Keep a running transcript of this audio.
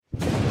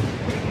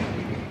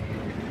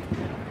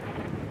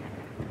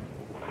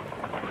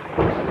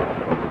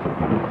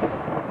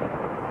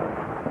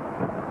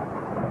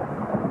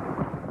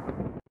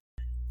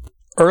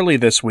Early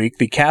this week,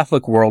 the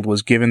Catholic world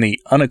was given the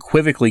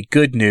unequivocally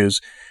good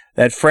news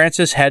that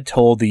Francis had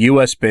told the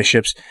U.S.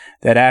 bishops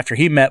that after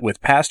he met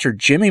with Pastor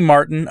Jimmy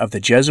Martin of the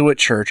Jesuit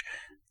Church,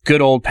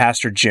 good old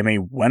Pastor Jimmy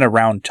went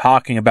around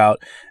talking about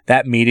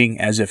that meeting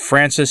as if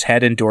Francis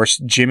had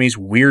endorsed Jimmy's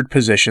weird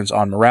positions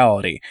on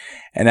morality,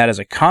 and that as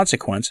a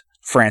consequence,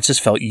 Francis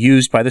felt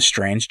used by the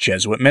strange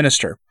Jesuit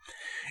minister.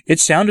 It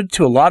sounded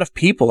to a lot of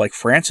people like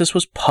Francis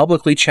was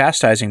publicly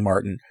chastising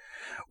Martin,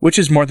 which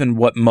is more than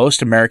what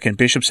most American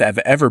bishops have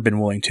ever been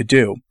willing to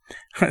do.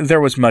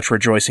 There was much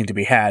rejoicing to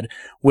be had,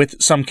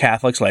 with some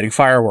Catholics lighting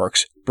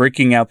fireworks,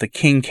 breaking out the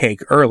king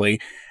cake early,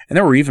 and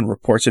there were even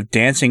reports of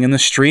dancing in the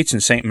streets in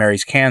St.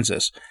 Mary's,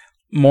 Kansas.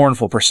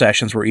 Mournful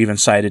processions were even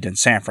sighted in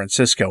San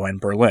Francisco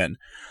and Berlin.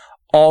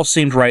 All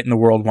seemed right in the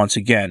world once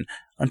again,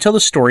 until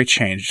the story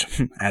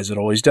changed, as it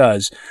always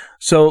does.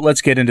 So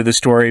let's get into the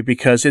story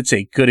because it's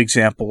a good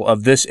example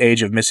of this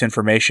age of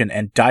misinformation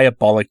and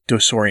diabolic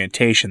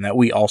disorientation that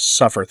we all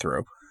suffer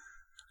through.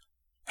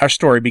 Our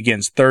story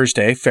begins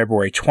Thursday,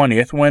 February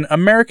 20th, when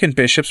American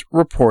bishops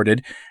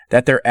reported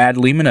that their ad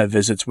limina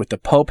visits with the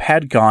Pope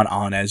had gone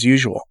on as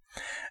usual.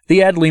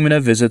 The ad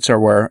limina visits are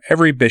where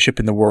every bishop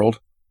in the world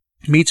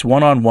meets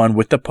one-on-one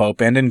with the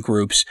Pope and in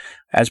groups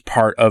as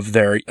part of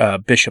their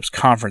bishops'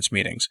 conference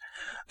meetings.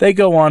 They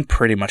go on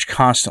pretty much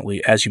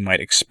constantly, as you might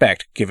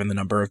expect, given the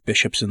number of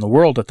bishops in the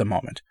world at the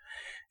moment.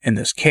 In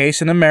this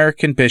case, an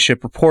American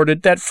bishop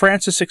reported that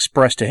Francis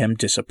expressed to him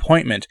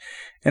disappointment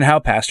in how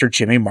Pastor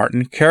Jimmy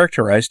Martin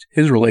characterized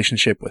his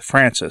relationship with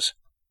Francis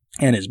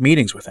and his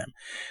meetings with him,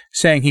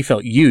 saying he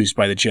felt used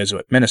by the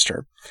Jesuit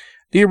minister.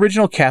 The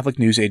original Catholic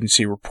news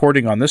agency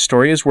reporting on this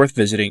story is worth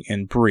visiting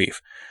in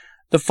brief.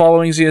 The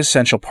following is the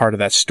essential part of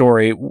that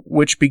story,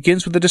 which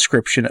begins with a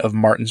description of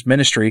Martin's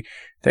ministry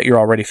that you're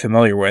already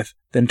familiar with,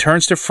 then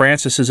turns to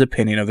Francis's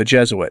opinion of the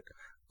Jesuit.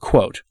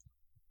 Quote,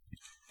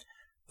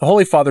 "The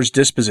Holy Father's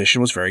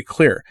disposition was very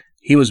clear.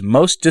 He was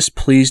most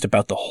displeased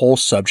about the whole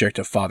subject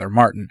of Father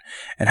Martin,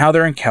 and how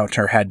their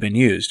encounter had been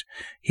used.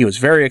 He was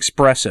very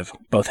expressive,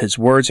 both his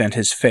words and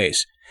his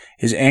face.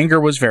 His anger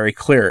was very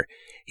clear.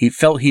 He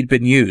felt he'd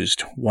been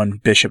used,"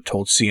 one bishop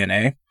told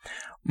CNA.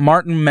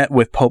 Martin met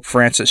with Pope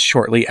Francis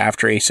shortly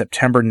after a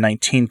September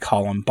 19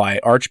 column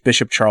by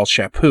Archbishop Charles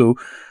Chaput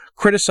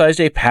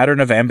criticized a pattern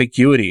of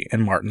ambiguity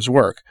in Martin's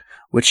work,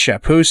 which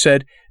Chaput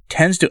said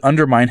tends to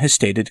undermine his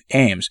stated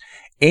aims,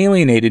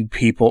 alienating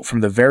people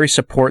from the very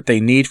support they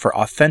need for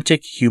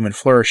authentic human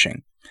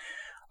flourishing.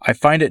 "I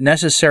find it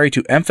necessary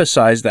to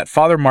emphasize that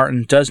Father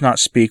Martin does not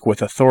speak with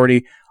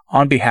authority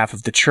on behalf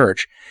of the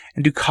Church,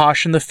 and to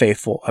caution the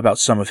faithful about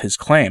some of his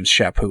claims,"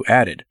 Chaput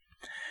added.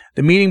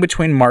 The meeting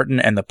between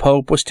Martin and the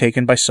Pope was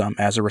taken by some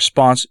as a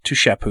response to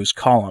Chaput's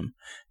column.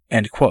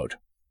 End quote.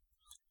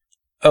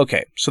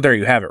 Okay, so there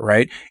you have it,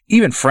 right?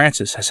 Even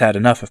Francis has had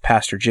enough of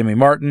Pastor Jimmy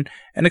Martin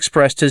and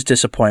expressed his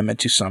disappointment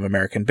to some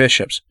American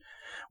bishops.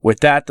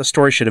 With that, the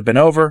story should have been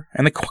over,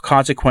 and the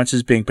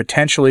consequences being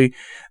potentially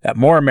that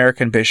more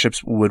American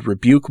bishops would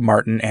rebuke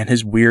Martin and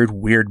his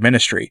weird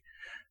ministry.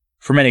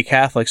 For many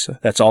Catholics,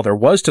 that's all there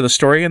was to the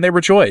story, and they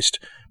rejoiced.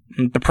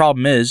 The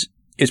problem is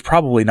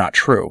probably not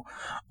true.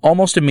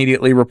 Almost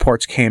immediately,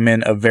 reports came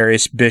in of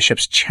various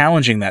bishops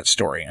challenging that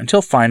story,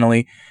 until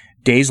finally,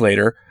 days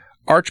later,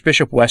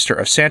 Archbishop Wester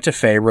of Santa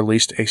Fe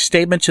released a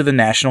statement to the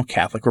National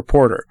Catholic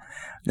Reporter.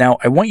 Now,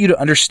 I want you to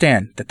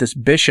understand that this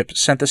bishop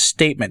sent the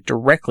statement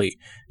directly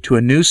to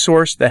a news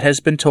source that has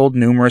been told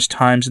numerous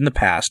times in the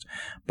past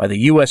by the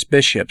U.S.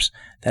 bishops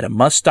that it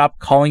must stop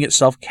calling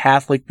itself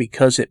Catholic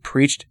because it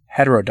preached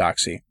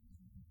heterodoxy.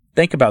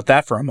 Think about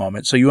that for a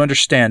moment so you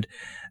understand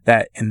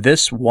that in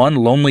this one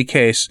lonely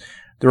case,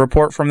 the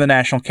report from the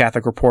National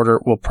Catholic Reporter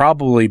will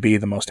probably be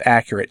the most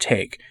accurate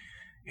take.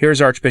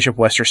 Here's Archbishop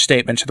Wester's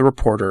statement to the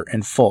reporter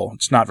in full.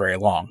 It's not very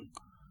long.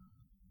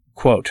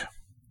 Quote,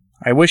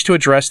 "I wish to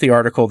address the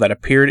article that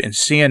appeared in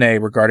CNA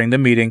regarding the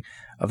meeting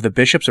of the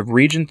bishops of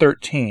Region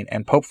 13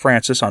 and Pope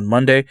Francis on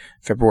Monday,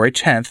 February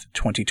 10th,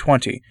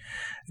 2020.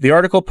 The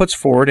article puts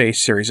forward a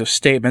series of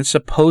statements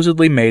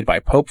supposedly made by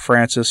Pope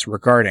Francis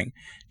regarding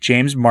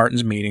James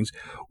Martin's meetings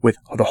with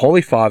the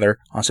Holy Father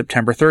on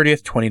September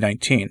 30th,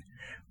 2019.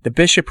 The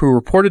bishop who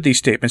reported these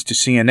statements to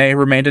CNA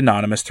remained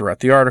anonymous throughout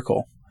the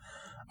article.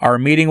 Our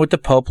meeting with the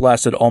Pope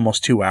lasted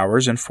almost 2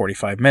 hours and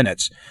 45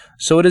 minutes,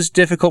 so it is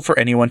difficult for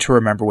anyone to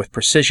remember with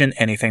precision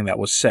anything that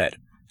was said.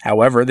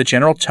 However, the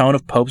general tone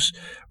of Pope's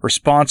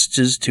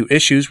responses to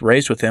issues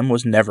raised with him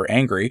was never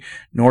angry,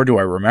 nor do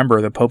I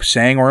remember the Pope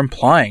saying or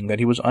implying that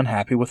he was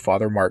unhappy with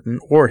Father Martin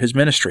or his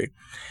ministry.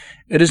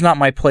 It is not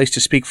my place to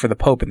speak for the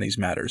Pope in these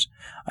matters.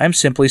 I am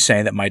simply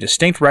saying that my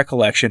distinct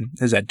recollection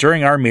is that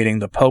during our meeting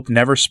the Pope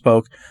never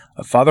spoke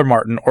of Father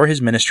Martin or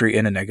his ministry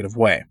in a negative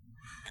way.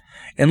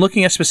 In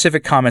looking at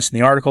specific comments in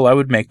the article, I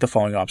would make the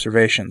following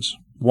observations.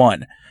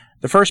 1.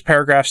 The first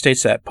paragraph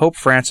states that Pope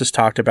Francis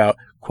talked about,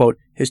 quote,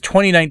 his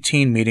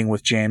 2019 meeting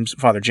with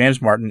Father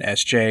James Martin,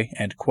 S.J.,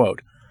 end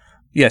quote.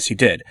 Yes, he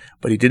did,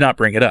 but he did not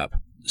bring it up.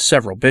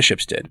 Several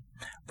bishops did.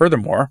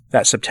 Furthermore,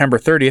 that September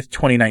 30th,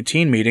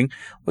 2019 meeting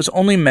was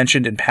only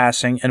mentioned in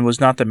passing and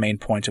was not the main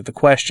point of the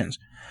questions.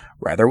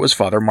 Rather, it was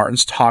Father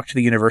Martin's talk to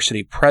the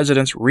university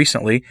presidents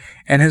recently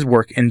and his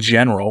work in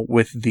general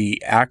with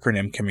the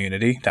acronym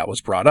community that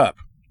was brought up.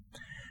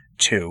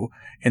 2.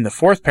 In the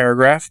 4th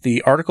paragraph,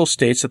 the article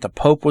states that the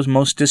Pope was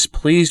most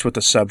displeased with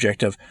the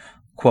subject of,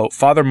 quote,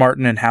 Father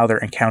Martin and how their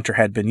encounter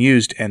had been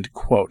used, end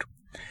quote.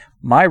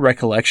 My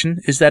recollection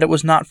is that it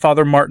was not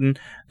Father Martin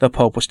the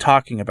Pope was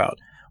talking about,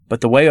 but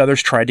the way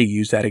others tried to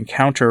use that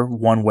encounter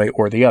one way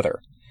or the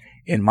other.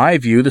 In my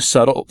view,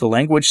 the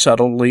language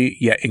subtly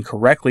yet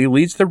incorrectly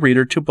leads the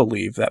reader to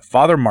believe that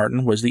Father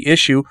Martin was the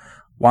issue,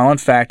 while in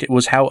fact it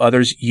was how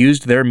others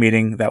used their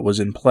meeting that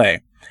was in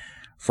play.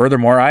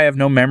 Furthermore, I have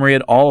no memory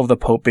at all of the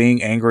Pope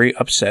being angry,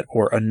 upset,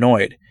 or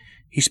annoyed.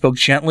 He spoke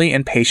gently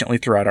and patiently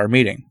throughout our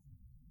meeting.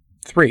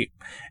 3.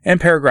 In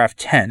paragraph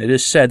 10, it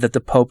is said that the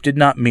Pope did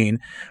not mean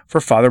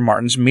for Father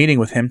Martin's meeting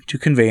with him to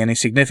convey any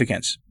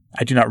significance.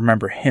 I do not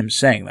remember him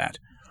saying that.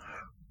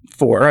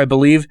 4. I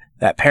believe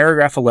that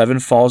paragraph 11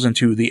 falls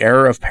into the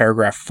error of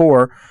paragraph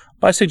 4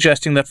 by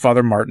suggesting that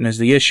Father Martin is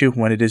the issue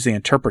when it is the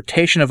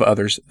interpretation of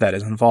others that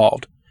is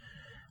involved.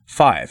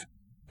 5.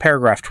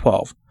 Paragraph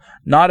 12.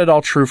 Not at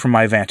all true from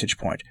my vantage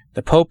point.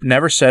 The Pope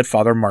never said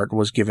Father Martin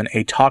was given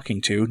a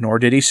talking to, nor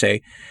did he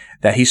say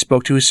that he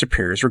spoke to his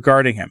superiors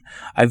regarding him.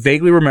 I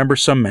vaguely remember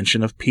some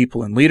mention of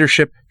people in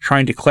leadership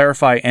trying to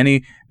clarify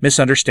any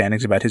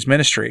misunderstandings about his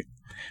ministry.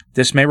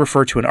 This may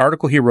refer to an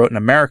article he wrote in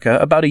America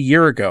about a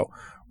year ago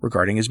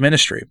regarding his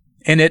ministry.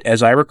 In it,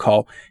 as I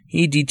recall,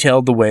 he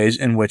detailed the ways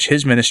in which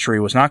his ministry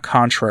was not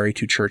contrary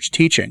to church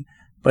teaching,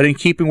 but in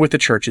keeping with the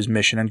church's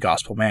mission and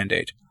gospel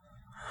mandate.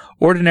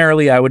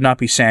 Ordinarily, I would not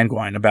be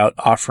sanguine about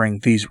offering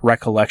these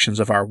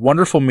recollections of our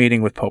wonderful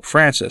meeting with Pope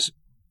Francis.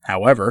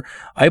 However,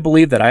 I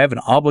believe that I have an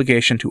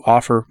obligation to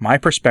offer my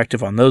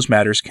perspective on those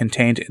matters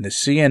contained in the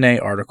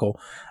CNA article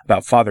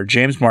about Father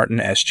James Martin,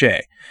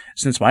 S.J.,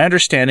 since my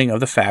understanding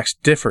of the facts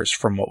differs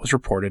from what was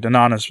reported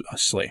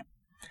anonymously.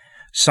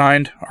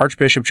 Signed,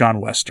 Archbishop John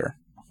Wester,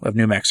 of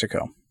New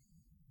Mexico.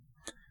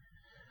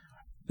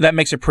 That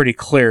makes it pretty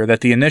clear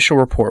that the initial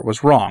report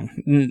was wrong.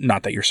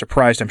 Not that you're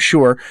surprised, I'm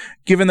sure,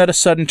 given that a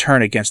sudden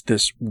turn against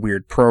this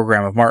weird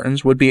program of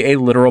Martin's would be a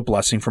literal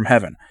blessing from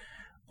heaven.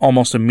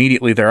 Almost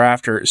immediately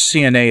thereafter,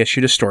 CNA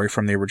issued a story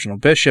from the original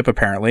bishop,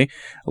 apparently,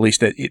 at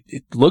least that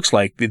it looks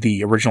like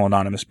the original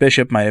anonymous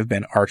bishop might have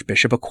been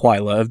Archbishop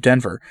Aquila of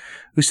Denver,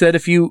 who said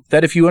if you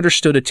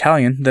understood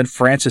Italian, then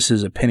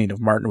Francis's opinion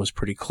of Martin was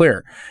pretty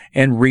clear,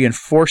 and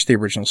reinforced the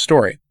original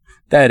story.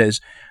 That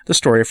is, the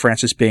story of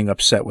Francis being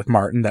upset with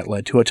Martin that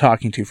led to a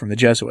talking to from the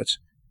Jesuits.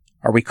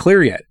 Are we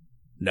clear yet?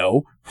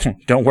 No.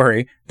 Don't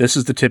worry, this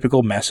is the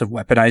typical mess of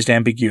weaponized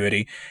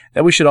ambiguity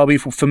that we should all be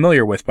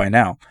familiar with by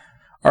now.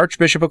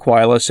 Archbishop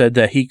Aquila said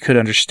that he could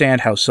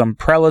understand how some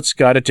prelates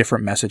got a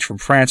different message from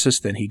Francis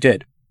than he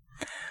did.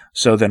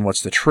 So then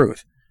what's the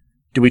truth?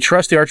 Do we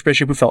trust the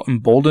archbishop who felt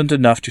emboldened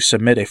enough to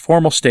submit a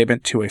formal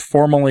statement to a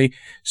formally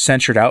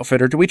censured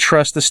outfit, or do we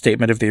trust the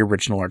statement of the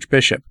original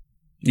archbishop?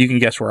 You can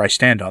guess where I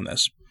stand on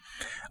this.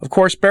 Of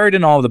course, buried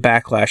in all of the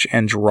backlash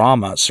and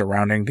drama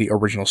surrounding the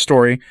original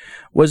story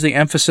was the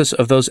emphasis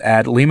of those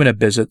ad limina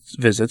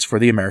visits for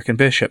the American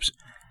bishops.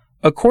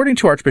 According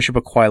to Archbishop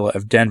Aquila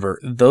of Denver,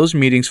 those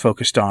meetings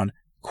focused on,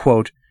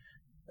 quote,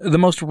 the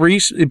most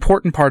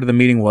important part of the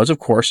meeting was, of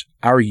course,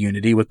 our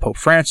unity with Pope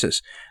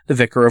Francis, the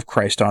Vicar of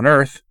Christ on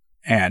earth,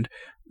 and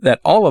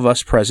that all of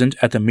us present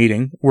at the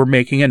meeting were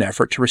making an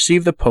effort to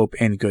receive the Pope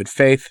in good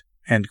faith,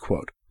 end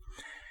quote.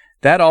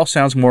 That all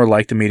sounds more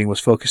like the meeting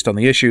was focused on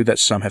the issue that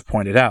some have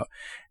pointed out,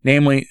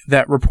 namely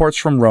that reports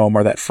from Rome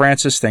are that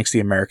Francis thinks the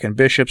American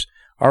bishops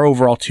are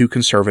overall too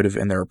conservative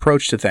in their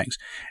approach to things,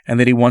 and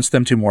that he wants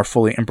them to more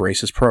fully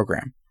embrace his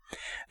program.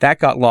 That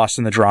got lost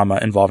in the drama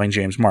involving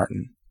James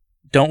Martin.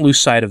 Don't lose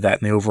sight of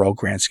that in the overall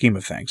grand scheme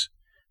of things.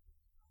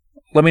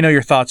 Let me know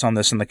your thoughts on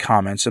this in the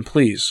comments, and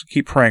please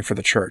keep praying for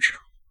the Church.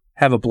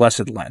 Have a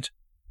blessed Lent.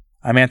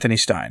 I'm Anthony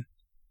Stein.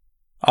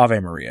 Ave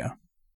Maria.